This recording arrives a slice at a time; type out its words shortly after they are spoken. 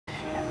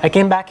I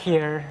came back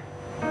here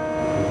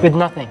with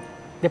nothing,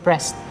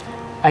 depressed.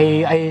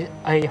 I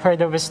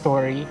heard of a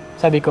story.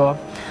 Sabi ko,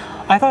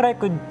 I thought I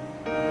could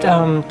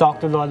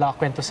talk to Lola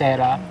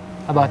Kwentosera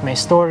about my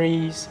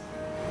stories.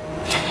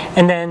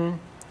 And then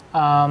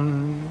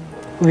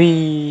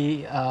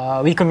we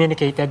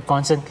communicated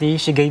constantly.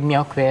 She gave me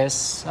a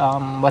quiz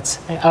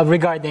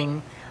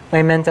regarding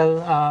my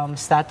mental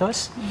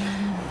status.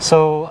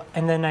 So,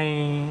 and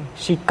then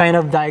she kind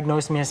of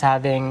diagnosed me as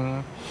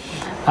having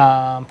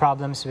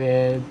problems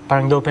with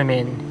parang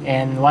dopamine,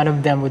 and one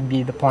of them would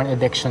be the porn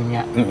addiction.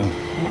 Yeah.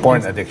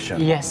 Porn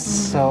addiction. Yes.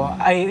 So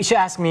she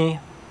asked me,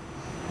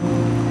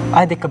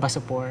 addict ka ba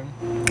sa porn?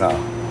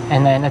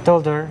 And then I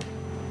told her,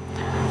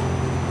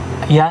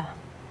 yeah.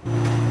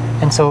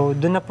 And so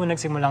doon na po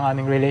nagsimula ang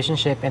aming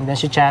relationship, and then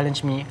she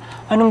challenged me,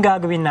 anong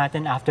gagawin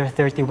natin after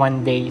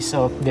 31 days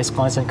of this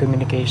constant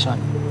communication?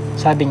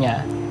 Sabi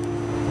niya,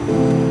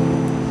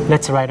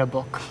 let's write a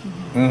book.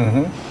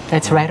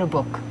 Let's write a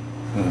book.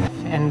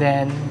 And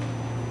then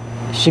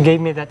she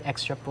gave me that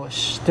extra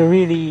push to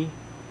really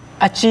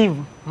achieve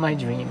my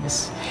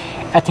dreams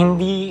at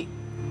hindi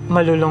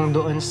malulong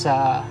doon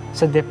sa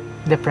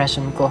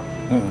depression ko.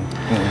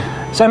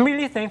 So I'm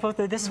really thankful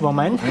to this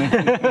woman.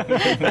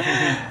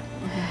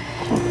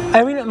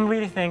 I'm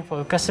really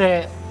thankful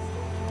kasi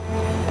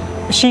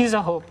she's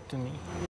a hope to me.